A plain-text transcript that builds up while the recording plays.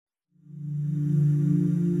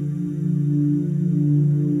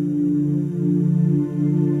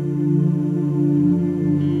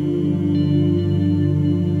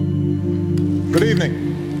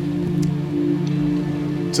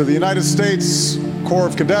To the United States Corps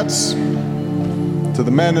of Cadets, to the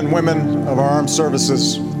men and women of our armed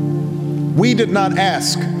services, we did not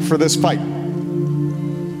ask for this fight.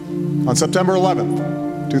 On September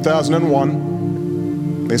 11th,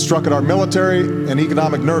 2001, they struck at our military and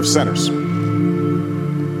economic nerve centers.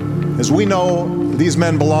 As we know, these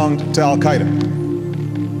men belonged to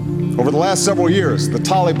Al-Qaeda. Over the last several years, the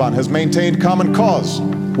Taliban has maintained common cause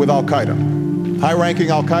with Al-Qaeda. High-ranking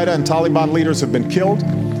Al-Qaeda and Taliban leaders have been killed,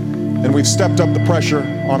 and we've stepped up the pressure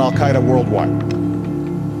on Al-Qaeda worldwide.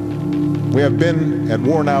 We have been at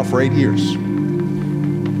war now for 8 years.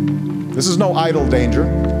 This is no idle danger,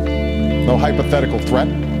 no hypothetical threat.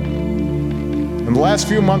 In the last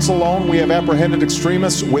few months alone, we have apprehended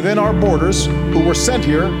extremists within our borders who were sent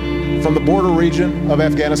here from the border region of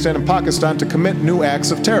Afghanistan and Pakistan to commit new acts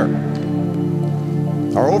of terror.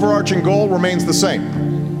 Our overarching goal remains the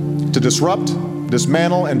same: to disrupt,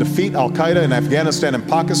 dismantle, and defeat Al-Qaeda in Afghanistan and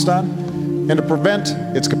Pakistan, and to prevent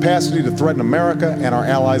its capacity to threaten America and our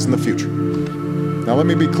allies in the future. Now, let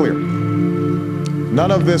me be clear.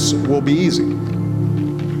 None of this will be easy.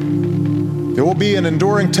 It will be an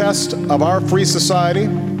enduring test of our free society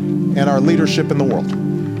and our leadership in the world.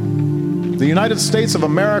 The United States of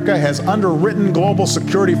America has underwritten global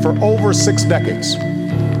security for over 6 decades.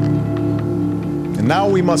 And now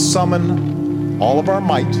we must summon all of our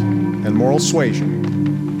might and moral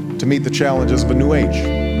suasion to meet the challenges of a new age.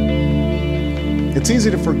 It's easy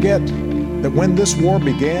to forget that when this war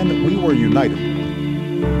began, we were united,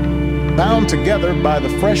 bound together by the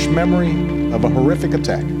fresh memory of a horrific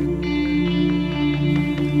attack.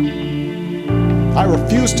 I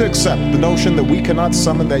refuse to accept the notion that we cannot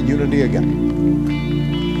summon that unity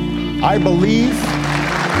again. I believe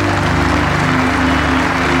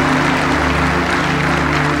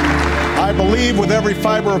with every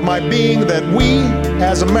fiber of my being that we,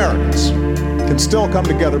 as Americans, can still come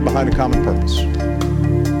together behind a common purpose.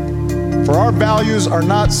 For our values are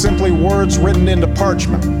not simply words written into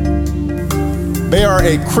parchment. They are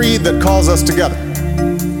a creed that calls us together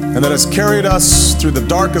and that has carried us through the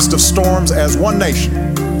darkest of storms as one nation,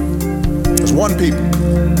 as one people.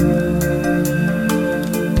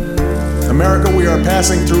 America, we are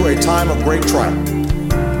passing through a time of great trial.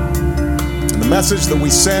 And the message that we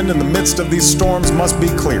send in the midst of these storms must be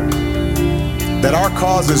clear: that our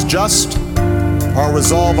cause is just, our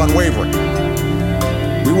resolve unwavering.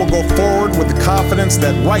 We will go forward with the confidence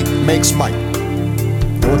that right makes might,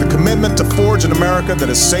 and with a commitment to forge an America that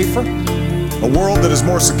is safer, a world that is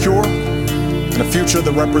more secure, and a future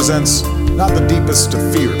that represents not the deepest of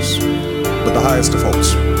fears, but the highest of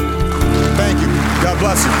hopes. Thank you. God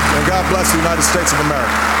bless you, and God bless the United States of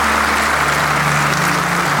America.